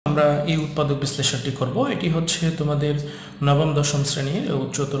আমরা এই উৎপাদক বিশ্লেষণটি করব। এটি হচ্ছে তোমাদের নবম দশম শ্রেণীর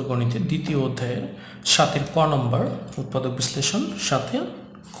উচ্চতর গণিতের দ্বিতীয় অধ্যায়ের 7 ক নম্বর উৎপাদক বিশ্লেষণ 7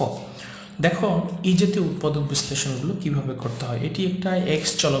 ক। দেখো এই জাতীয় উৎপাদক বিশ্লেষণগুলো কিভাবে করতে হয়। এটি একটা এক্স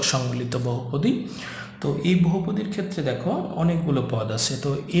চলক সংবলিত বহুপদী। তো এই বহুপদীর ক্ষেত্রে দেখো অনেকগুলো পদ আছে। তো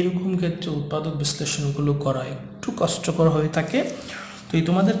এরকম ক্ষেত্রে উৎপাদক বিশ্লেষণগুলো করা একটু কষ্টকর হয়ে থাকে। তো এই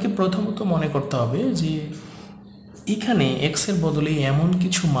তোমাদেরকে প্রথমত মনে করতে হবে যে এখানে এক্স এর বদলে এমন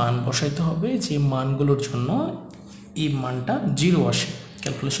কিছু মান বসাইতে হবে যে মানগুলোর জন্য এই মানটা 0 আসে,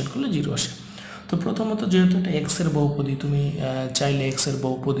 ক্যালকুলেশন করলে 0 আসে। তো প্রথমত যেহেতু এটা এক্স এর বহুপদী, তুমি চাইলে এক্স এর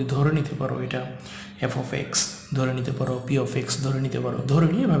বহুপদী ধরে নিতে পারো, এটা এফ অফ এক্স ধরে নিতে পারো, পি অফ এক্স ধরে নিতে পারো, ধরে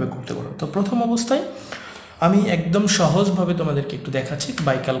নিয়ে এভাবে করতে পারো। তো প্রথম অবস্থায় আমি একদম সহজভাবে তোমাদেরকে একটু দেখাচ্ছি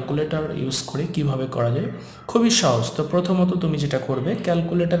বাই ক্যালকুলেটর ইউজ করে কিভাবে করা যায়, খুবই সহজ। তো প্রথমত তুমি যেটা করবে,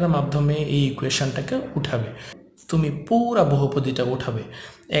 ক্যালকুলেটরের মাধ্যমে এই ইকুয়েশনটাকে উঠাবে। তুমি পুরা বহুপদীটা উঠাবে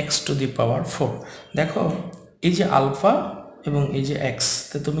এক্স টু দি পাওয়ার 4। দেখো এই যে আলফা এবং এই যে এক্স,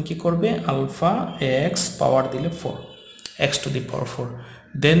 তো তুমি কি করবে, আলফা এক্স পাওয়ার দিলে 4, এক্স টু দি পাওয়ার 4।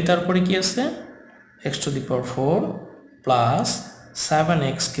 দেন তারপরে কি আছে, x to the power 4 plus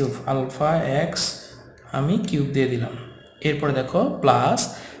 7x cube, alpha x আমি কিউব দিয়ে দিলাম। এরপরে দেখো প্লাস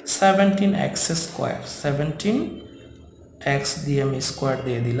 17x স্কোয়ার, 17x দিয়ে আমি স্কোয়ার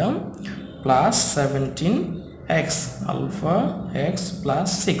দিয়ে দিলাম, plus 17x alpha x plus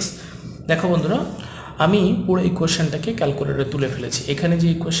 6। দেখো বন্ধুরা, আমি পুরো ইকুয়েশনটাকে ক্যালকুলেটরে তুলে ফেলেছি। এখানে যে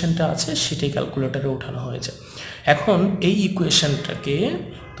ইকুয়েশনটা আছে সেটাই ক্যালকুলেটরে ওঠানো হয়েছে। এখন এই ইকুয়েশনটাকে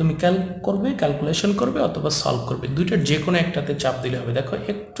তুমি ক্যালকুলেশন করবে অথবা সলভ করবে, দুইটার যে কোনো একটাতে চাপ দিলে হবে। দেখো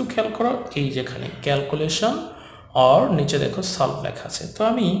একটু খেয়াল করো, এই যেখানে ক্যালকুলেশন আর নিচে দেখো সলভ লেখা আছে। তো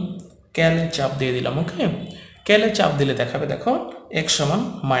আমি ক্যালে চাপ দিয়ে দিলাম। ওকে, ক্যালে চাপ দিলে দেখাবে, দেখো x সমান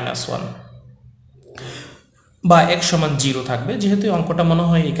 -1 বা x সমান 0 থাকবে। যেহেতু অঙ্কটা মনে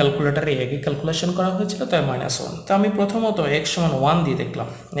হয় এই ক্যালকুলেটারে আগে ক্যালকুলেশন করা হয়েছিল, তাই -1। তো আমি প্রথমত x সমান 1 দিয়ে দেখলাম,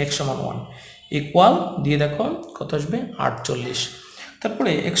 x সমান 1 ইকুয়াল দিয়ে দেখো কত আসবে, 48।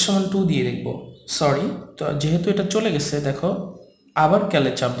 তারপরে x সমান 2 দিয়ে দেখব, সরি, তো যেহেতু এটা চলে গেছে, দেখো আবার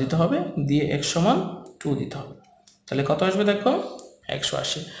ক্যালে চাপ দিতে হবে, দিয়ে x সমান 2 দিতে হবে, তাহলে কত আসবে দেখো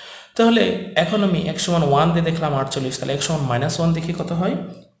 180। তাহলে এখন আমি x সমান 1 দিয়ে দেখলাম 48, তাহলে x সমান -1 দেখি কত হয়,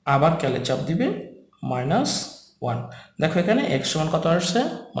 আবার ক্যালে চাপ দিবে -1। দেখো এখানে x সমান কত আসছে,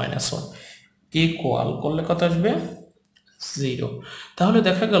 -1 ইকুয়াল করলে কত আসবে, 0। তাহলে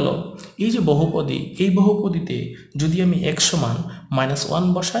দেখা গেল এই যে বহুপদী, এই বহুপদীতে যদি আমি x সমান -1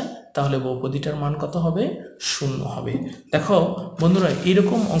 বসাই, তাহলে বহুপদীটার মান কত হবে, 0 হবে। দেখো বন্ধুরা,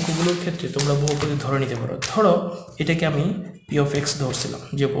 এইরকম অঙ্কগুলোর ক্ষেত্রে তোমরা বহুপদী ধরে নিতে পারো। ধরো এটাকে আমি পি অফ এক্স ধরছিলাম,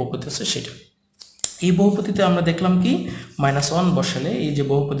 যে বহুপদী আছে সেটা। এই বহুপদীতে আমরা দেখলাম কি, -1 বসালে এই যে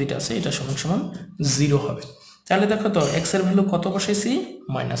বহুপদীটা আছে এটা সমান সমান 0 হবে। তাহলে দেখো তো x এর ভ্যালু কত বসাইছি,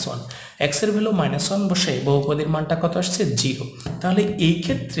 -1। x এর ভ্যালু -1 বসে বহুপদীর মানটা কত আসছে, 0। তাহলে এই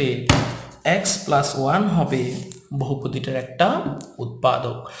ক্ষেত্রে x প্লাস 1 হবে বহুপদীটার একটা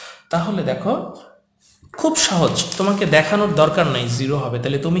উৎপাদক। তাহলে দেখো খুব সহজ, তোমাকে দেখানোর দরকার নাই 0 হবে।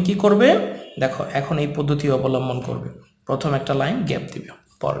 তাহলে তুমি কি করবে, দেখো এখন এই পদ্ধতি অবলম্বন করবে। প্রথম একটা লাইন গ্যাপ দিবে,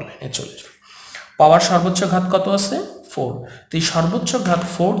 পরের লাইনে চলে যাবে। পাওয়ার সর্বোচ্চ ঘাত কত আছে, 4। তো এই সর্বোচ্চ ঘাত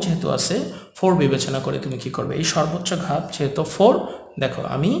 4 যেহেতু আছে, 4 বিবেচনা করে তুমি কি করবে, এই সর্বোচ্চ ঘাত যেহেতু 4, দেখো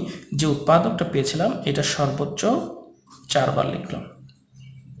আমি যে উৎপাদকটা পেয়েছিলাম এটা সর্বোচ্চ 4 বার লিখলাম।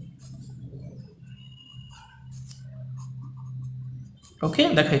 ওকে,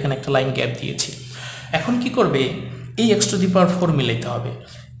 দেখো এখানে একটা লাইন গ্যাপ দিয়েছি। এখন কি করবে, এই x টু দি পাওয়ার 4 মিলাইতে হবে।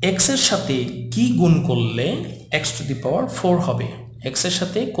 x এর সাথে কি গুণ করলে x টু দি পাওয়ার 4 হবে, x এর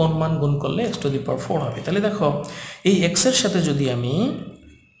সাথে কোন মান গুণ করলে x টু দি পাওয়ার 4 হবে। তাহলে দেখো এই x এর সাথে যদি আমি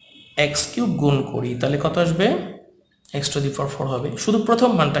x কিউব গুণ করি, তাহলে কত আসবে, x টু দি পাওয়ার 4 হবে। শুধু প্রথম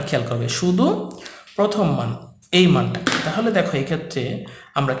মানটা খেয়াল করবে, শুধু প্রথম মান, এই মানটা। তাহলে দেখো এই ক্ষেত্রে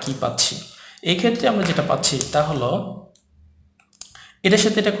আমরা কি পাচ্ছি, এই ক্ষেত্রে আমরা যেটা পাচ্ছি তা হলো এটার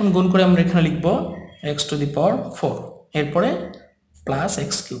সাথে এটা এখন গুণ করে আমরা এখানে লিখব x টু দি পাওয়ার 4, এরপরে প্লাস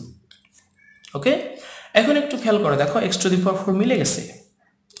x কিউব। ওকে, এখন একটু খেয়াল করে দেখো x টু দি পাওয়ার 4 মিলে গেছে।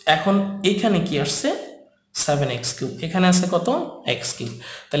 এখন এখানে কি আসছে, 7x কিউব, এখানে আছে কত, x কিউব।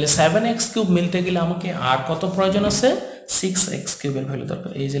 তাহলে 7x কিউব মিলতে গেলে আমাকে আর কত প্রয়োজন আছে, 6x কিউবের ভ্যালু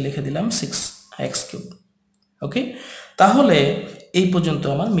দরকার। এই যে লিখে দিলাম 6x কিউব। ওকে, তাহলে এই পর্যন্ত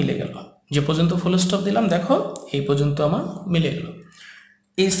আমার মিলে গেল, যে পর্যন্ত ফুল স্টপ দিলাম দেখো এই পর্যন্ত আমার মিলে গেল।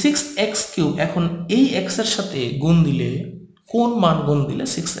 এই 6x কিউব এখন এই x এর সাথে গুণ দিলে, কোন মান গুণ দিলে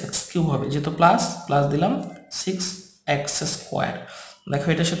 6x কিউব হবে, যেহেতু প্লাস প্লাস দিলাম 6x স্কোয়ার। দেখো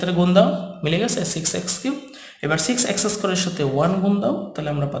এটার সাথে গুণ দাও, মিলে গেছে 6x কিউব। এবার 6x স্কোয়ারের সাথে 1 গুণ দাও, তাহলে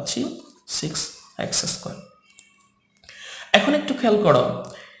আমরা পাচ্ছি 6x স্কোয়ার। এখন একটু খেয়াল করো,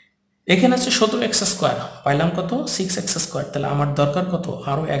 এখানে আছে 17x স্কয়ার, পাইলাম কত 6x স্কয়ার, তাহলে আমার দরকার কত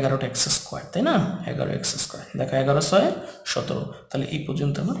আরো 11টা x স্কয়ার, তাই না? 11x স্কয়ার, দেখো 11 6 17, তাহলে এই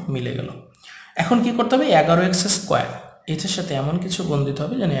পর্যন্ত আমার মিলে গেল। এখন কি করতে হবে, 11x স্কয়ার এটার সাথে এমন কিছু গুণ দিতে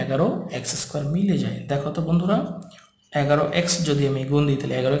হবে যেন 11x স্কয়ার মিলে যায়। দেখো তো বন্ধুরা, 11x যদি আমি গুণ দিই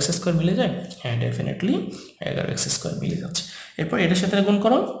তাহলে 11x স্কয়ার মিলে যায়। হ্যাঁ, ডেফিনেটলি 11x স্কয়ার মিলে যাচ্ছে। এরপর এটার সাথে গুণ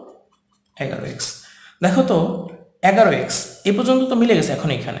করো 11x। দেখো তো 11x এই পর্যন্ত তো মিলে গেছে। এখন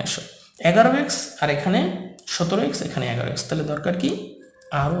এখানে আসো 11x আর এখানে 17x, এখানে 11x, তাহলে দরকার কি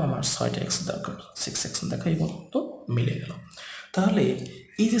আরও আমার 6টা x দরকার, 6x। দেখো এই তো মিলে গেল। তাহলে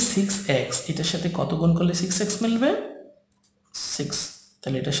এই যে 6x এটার সাথে কত গুণ করলে 6x মিলবে 6,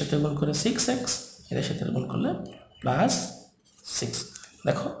 তাহলে এটার সাথে গুণ করে 6x, এটার সাথে গুণ করলে প্লাস 6।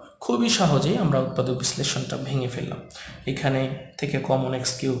 দেখো খুবই সহজেই আমরা উৎপাদক বিশ্লেষণটা ভেঙে ফেললাম। এখানে থেকে common x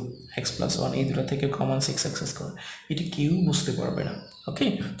cube, x plus 1, এই দুটো থেকে কমন 6x স্কয়ার, এটি কেউ বুঝতে পারবে না। ওকে,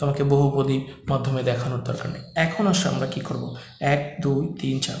 তোমাকে বহুপদী মাধ্যমে দেখানোর দরকার নেই। এখন আসলে আমরা কি করব, 1 2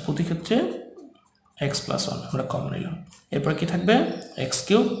 3 4 প্রতি ক্ষেত্রে x প্লাস 1 আমরা কমন নিলাম। এরপর কি থাকবে x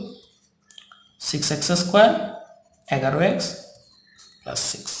cube 6x square 11x plus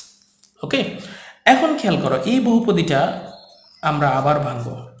 6। ওকে, এখন খেয়াল করো এই বহুপদীটা আমরা আবার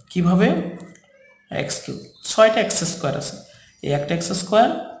ভাঙবো কিভাবে, x কিউব 6টা x স্কয়ার আছে, এই একটা x স্কয়ার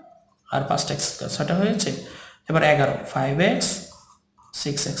আর 5টা x স্কয়ার, 6টা হয়েছে। এবার 11 5x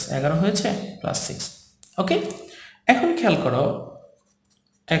 6x 11 হয়েছে প্লাস 6। ওকে, এখন খেয়াল করো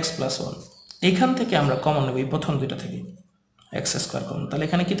x প্লাস 1 এখান থেকে আমরা কমন নেব এই প্রথম দুইটা থেকে x স্কয়ার কমন, তাহলে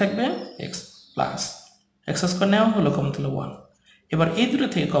এখানে কি থাকবে x প্লাস x স্কয়ার নেওয়া হলো কমন, তাহলে 1। এবার এই দুটো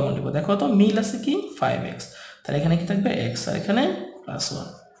থেকে কমন নেব, দেখো তো মিল আছে কি 5x, তাহলে এখানে কি থাকবে x আর এখানে প্লাস 1।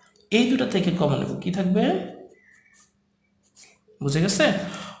 এই দুটো থেকে কমন নেব, কি থাকবে, বুঝে গেছে?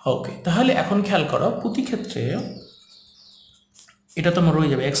 ওকে, তাহলে এখন খেয়াল করো প্রতি ক্ষেত্রে এটা তো আমার রয়ে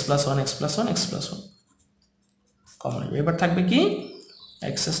যাবে x plus 1 x plus 1 x plus 1 common নেব। এবার থাকবে কি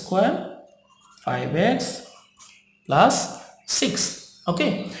x স্কয়ার 5x প্লাস 6। ওকে,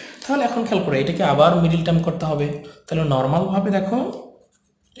 তাহলে এখন খেয়াল করো এটাকে আবার মিডল টার্ম করতে হবে। তাহলে নর্মাল ভাবে দেখো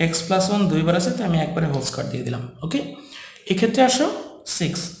x প্লাস 1 দুইবার আছে, তো আমি একবারে হোল স্কয়ার দিয়ে দিলাম। ওকে, এই ক্ষেত্রে আসো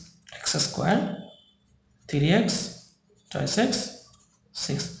 6x square 3x twice x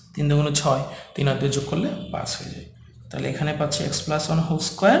 6, 3 দুগুণ 6, 3 আর 2 যোগ করলে 5 হয়ে যায়। তাহলে এখানে পাচ্ছি x প্লাস 1 হোল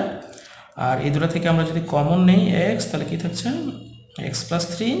স্কয়ার, আর এই দুটো থেকে আমরা যদি কমন নেই x, তাহলে কি থাকছে x প্লাস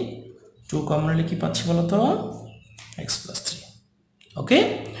 3, 2 কমন নিলে কি পাচ্ছি বলো তো x প্লাস 3। ওকে,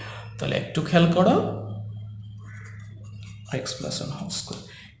 তাহলে একটু খেয়াল করো x plus 1 whole square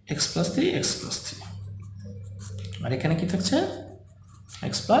x plus 3 x plus 3, আর এখানে কি থাকছে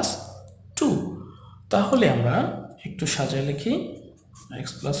x প্লাস 2। তাহলে আমরা একটু সাজায় লিখি x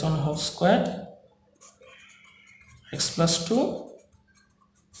plus 1 whole square x plus 2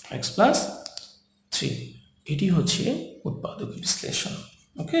 x plus 3, এটি হচ্ছে উৎপাদক বিশ্লেষণ।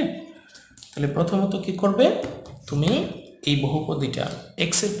 ওকে, তাহলে প্রথমত কি করবে, তুমি এই বহুপদীটা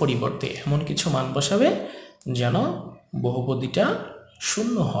x এর পরিবর্তে এমন কিছু মান বসাবে যেন বহুপদীটা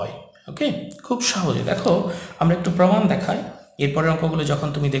শূন্য হয়। ওকে, খুব সহজে দেখো আমরা একটু প্রমাণ দেখাই, এরপরের অঙ্কগুলো যখন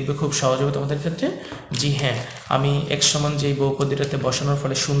তুমি দেখবে খুব সহজ হবে তোমাদের ক্ষেত্রে। জি হ্যাঁ, আমি x সমান যে বহুপদীটাতে বসানোর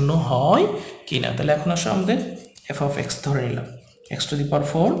ফলে শূন্য হয় কিনা। তাহলে এখন আসলে আমাদের f of x ধরে নিলাম, x to the power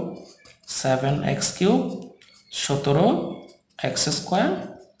 4 7x cube 17x square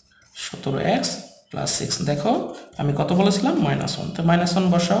 17x plus 6। দেখো আমি কত বলেছিলাম -1, তো -1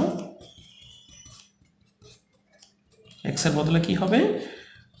 বসাও, x এর বদলে কি হবে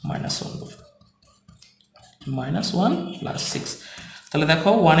 -1 প্লাস 6। তাহলে দেখো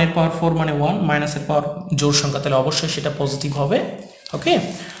 1 এর পাওয়ার 4 মানে 1, মাইনাস এর পাওয়ার জোড় সংখ্যা, তাহলে অবশ্যই সেটা পজিটিভ হবে। ওকে,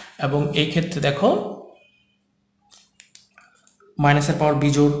 এবং এই ক্ষেত্রে দেখো মাইনাসের পাওয়ার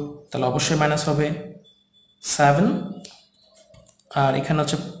বিজোড়, তাহলে অবশ্যই মাইনাস হবে 7, আর এখানে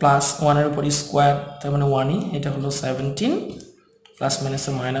হচ্ছে প্লাস 1 এর উপর স্কয়ার, তার মানে 1ই, এটা হলো 17 প্লাস মাইনাসে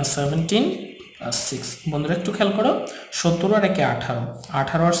 -17 প্লাস 6। বন্ধুরা একটু খেয়াল করো 17 আর 1 18,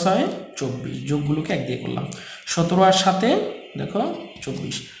 18 আর 6 24, যোগগুলোকে এক দিয়ে করলাম, 17 আর 7 দেখো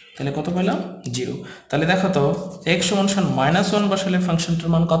 24, তাহলে কত পেলাম 0। তাহলে দেখো তো x সমান -1 বসালে ফাংশনটার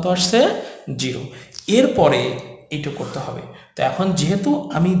মান কত আসছে 0। এরপরে এইটা করতে হবে। তো এখন যেহেতু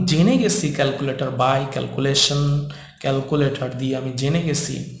আমি জেনে গেছি ক্যালকুলেটর বাই ক্যালকুলেশন, ক্যালকুলেটর দিয়ে আমি জেনে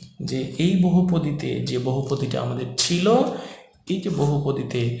গেছি যে এই বহুপদীতে যে বহুপদীটা আমাদের ছিল, এই যে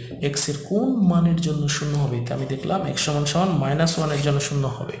বহুপদীতে x এর কোন মানের জন্য শূন্য হবে, তা আমি দেখলাম x সমান -1 এর জন্য শূন্য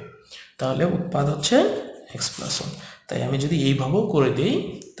হবে, তাহলে উৎপাদ হচ্ছে x প্লাস 1। তাই আমি যদি এইভাবেও করে দিই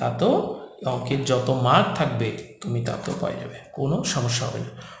তা তো অঙ্কের যত মার্ক থাকবে তুমি তা তো পাই যাবে, কোনো সমস্যা হবে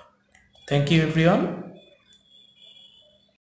না। Thank you everyone.